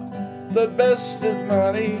the best that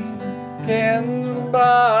money can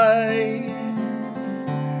buy,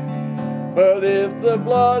 but if the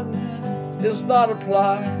blood is not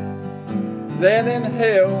applied, then in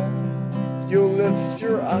hell you'll lift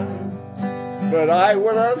your eyes. But I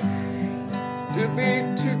want us to be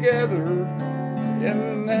together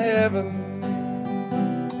in heaven.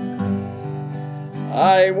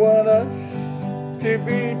 I want us to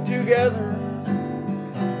be together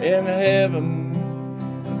in heaven.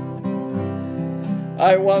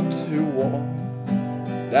 I want to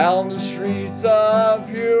walk down the streets of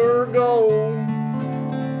pure gold.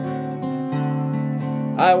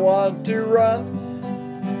 I want to run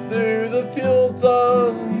through the fields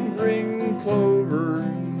of green clover.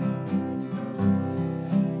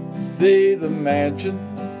 See the mansion,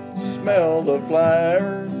 smell the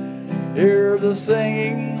flowers, hear the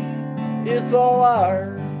singing, it's all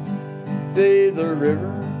ours. See the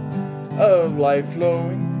river of life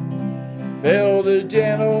flowing, feel the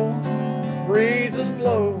gentle breezes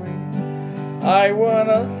blowing. I want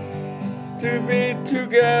us to be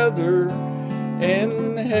together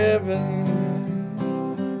in heaven.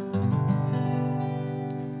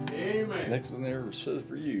 Amen. Next one there says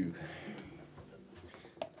for you.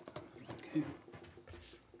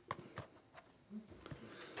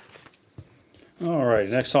 All right,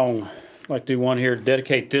 next song, I'd like to do one here,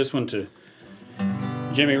 dedicate this one to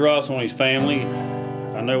Jimmy Russell and his family.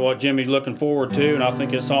 I know what Jimmy's looking forward to, and I think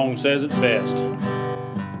this song says it best.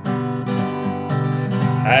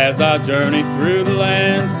 As I journey through the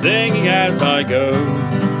land, singing as I go,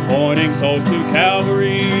 pointing souls to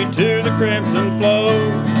Calvary, to the crimson flow.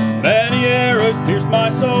 Many arrows pierce my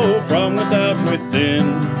soul from without within,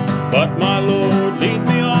 but my Lord leads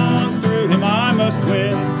me on, through him I must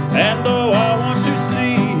win. And though I want to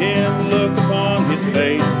see him, look upon his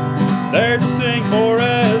face, there to sing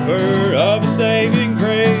forever of his saving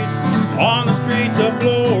grace. On the streets of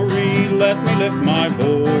glory, let me lift my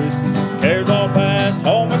voice, cares all past,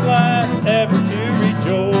 home at last, ever to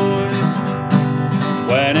rejoice.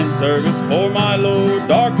 When in service for my Lord,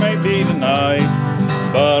 dark may be the night,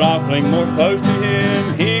 but I'll cling more close to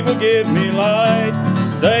him, he will give me light.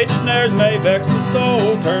 Satan's snares may vex the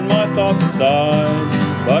soul, turn my thoughts aside,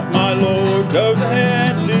 but my Lord goes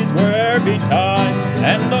ahead, leads where'er betide.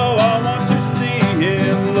 And though I want to see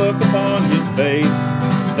him, look upon his face,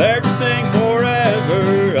 there to sing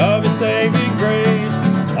forever of his saving grace.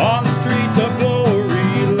 On the streets of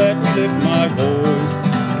glory, let me lift my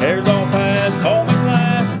voice, cares all past, home at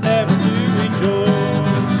last, ever to rejoice.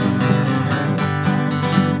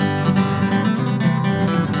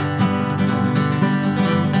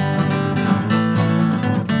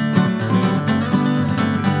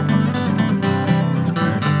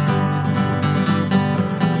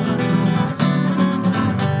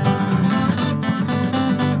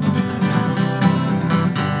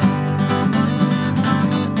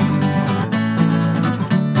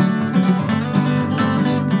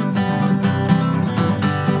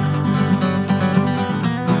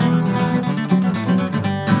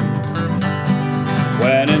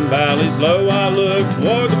 When in valleys low I look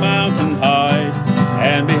toward the mountain height,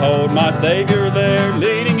 and behold my Savior there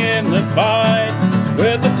leading in the fight,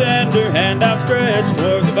 with a tender hand outstretched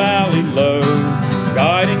toward the valley low,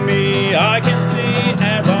 guiding me I can see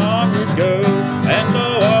as I onward go. And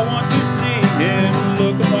though I want to see him,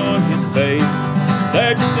 look upon his face,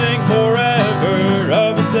 there to sing forever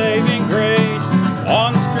of his saving grace.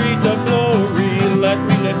 On the streets of glory, let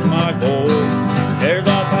me lift my voice, cares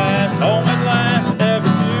all past, home at last, ever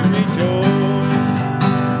to rejoice.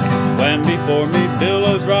 When before me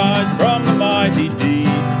billows rise from the mighty deep,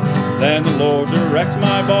 And the Lord directs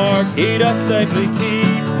my bark, He doth safely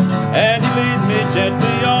keep, and He leads me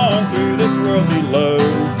gently on through this world below.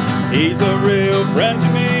 He's a real friend to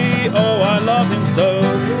me, oh I love Him so.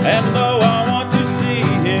 And though I want to see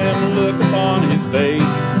Him, look upon His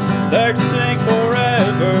face, there to sing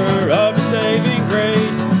forever of His saving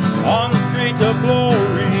grace. On the streets of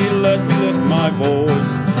glory, let me lift my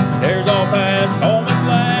voice. Cares all past, home at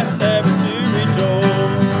last, ever to rejoice.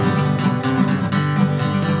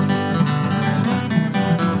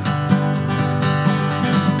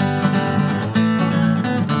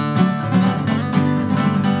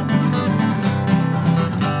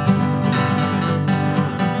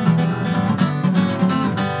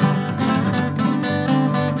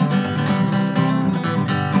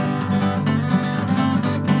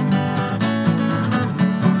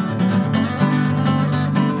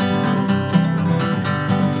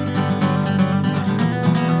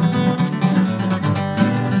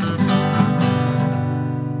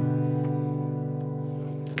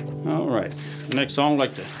 All right, next song I'd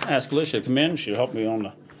like to ask Alicia to come in. She'll help me on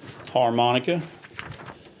the harmonica.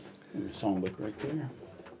 Give me a songbook right there.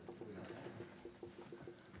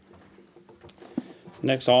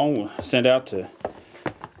 Next song we'll send out to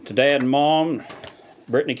Dad and Mom.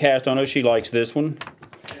 Brittany Cast, I know she likes this one.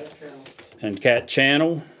 And Cat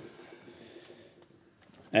Channel.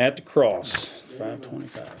 At the Cross,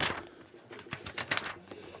 525.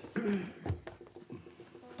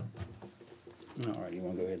 All right, you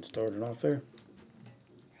want to go ahead and start it off there?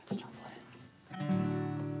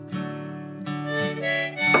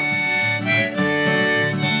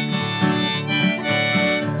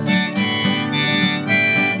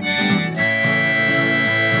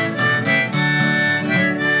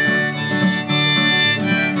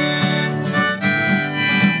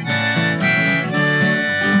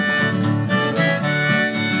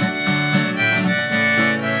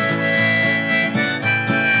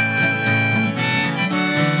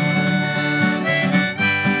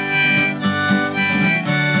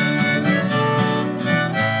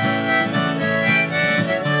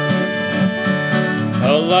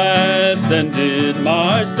 Alas, and did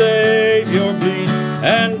my Savior bleed,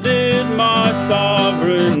 and did my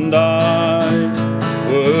Sovereign die?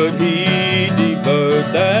 Would He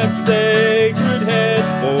devote that sacred head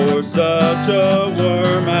for such a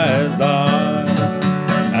worm as I?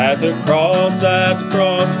 At the cross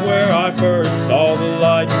where I first saw the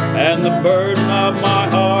light, and the burden of my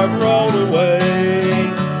heart rolled away.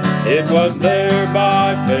 It was there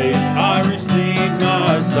by faith I received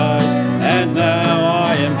my sight, and now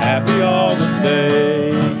I am happy all the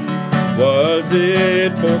day. Was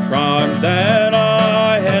it for crimes that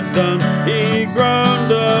I had done He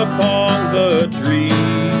groaned upon the tree?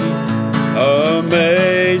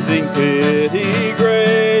 Amazing pity,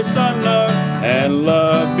 grace unknown, and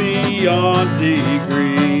love beyond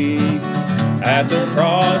degree. At the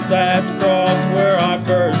cross where I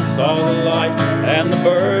first saw the light, and the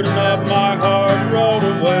burden of my heart rolled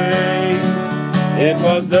away. It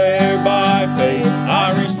was there by faith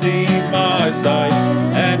I received my sight,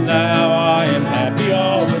 and now I am happy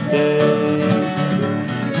all the day.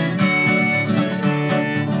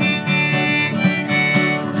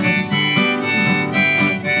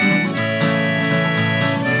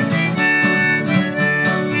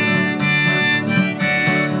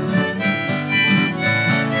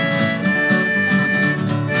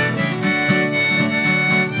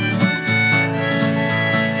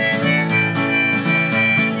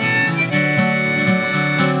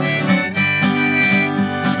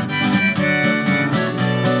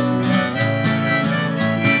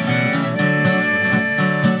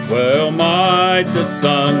 Well, might the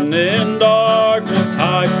sun in darkness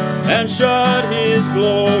hide and shut His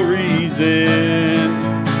glories in,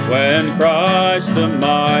 when Christ the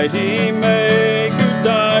mighty Maker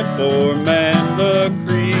died for man, the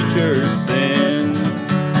creature's sin.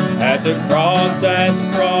 At the cross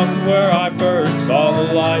where I first saw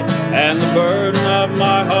the light, and the burden of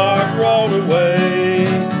my heart rolled away.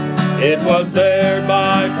 It was there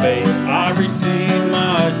by faith I received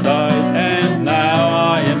my sight, and now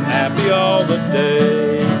I am happy all the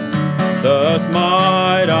day. Thus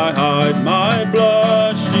might I hide my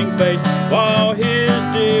blushing face while His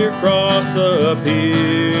dear cross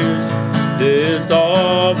appears.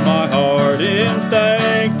 Dissolve my heart in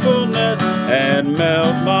thankfulness, and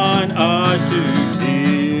melt mine eyes to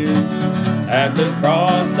tears. At the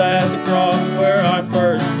cross where I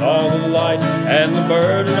first saw the light, and the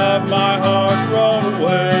burden of my heart rolled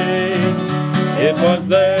away. It was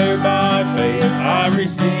there by faith I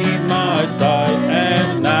received my sight,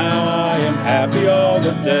 and now I am happy all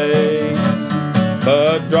the day.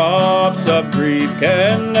 But drops of grief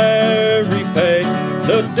can never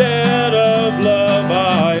the debt of love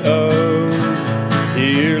I owe.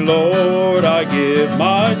 Here, Lord, I give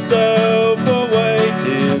myself away.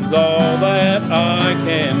 'Tis all that I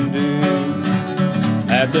can do.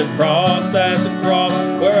 At the cross,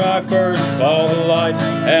 where I first saw the light,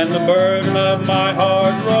 and the burden of my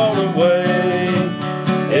heart rolled away.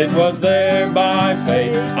 It was there by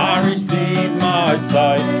faith I received my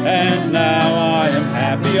sight, and now I am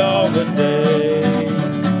happy all the day.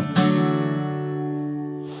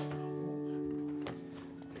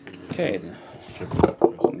 Okay.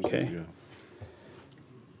 Okay.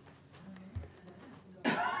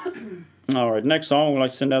 All right, next song we'd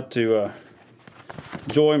like to send out to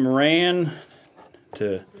Joy Moran,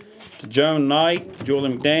 to Joan Knight,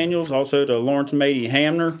 Julie McDaniels, also to Lawrence Mady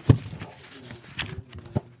Hamner.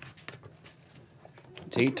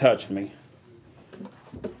 He touched me.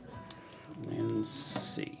 And let's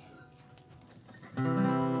see.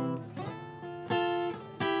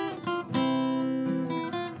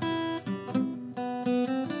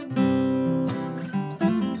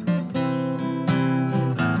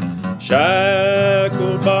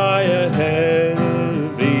 Shackled by a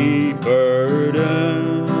heavy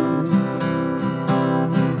burden,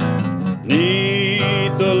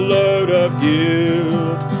 'neath a load of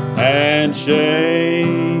guilt and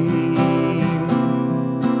shame,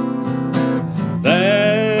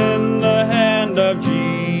 then the hand of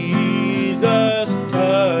Jesus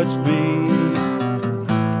touched me,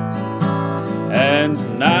 and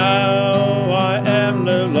now I am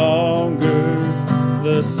no longer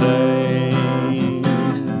the same.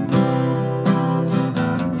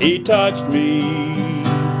 He touched me,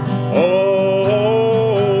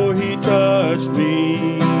 oh, he touched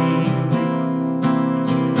me,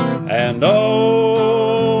 and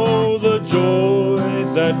oh, the joy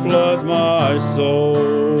that floods my soul.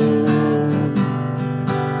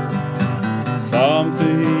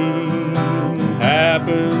 Something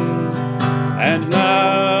happened, and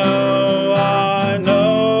now I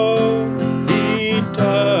know he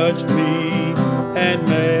touched me and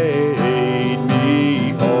made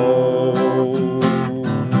me whole.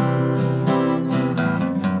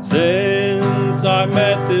 Since I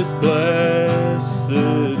met this blessed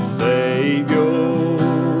Savior,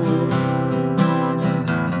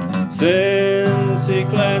 since he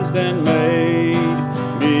cleansed and made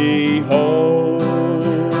me whole,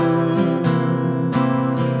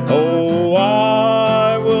 oh,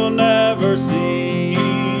 I will never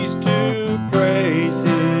cease to praise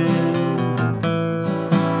him.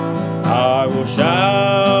 I will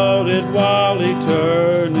shout it while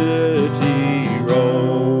eternity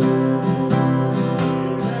rolls.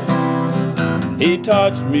 He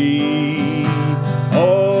touched me,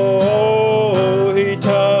 oh, he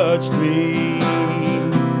touched me,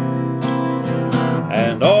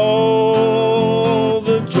 and oh,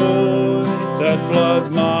 the joy that floods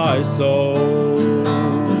my soul.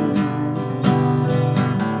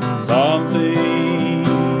 Something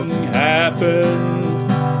happened,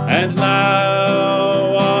 and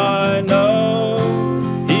now I know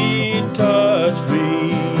he touched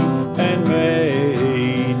me and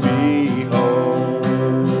made me whole.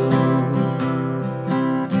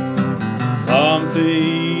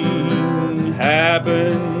 Something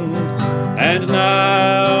happened, and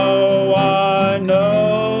now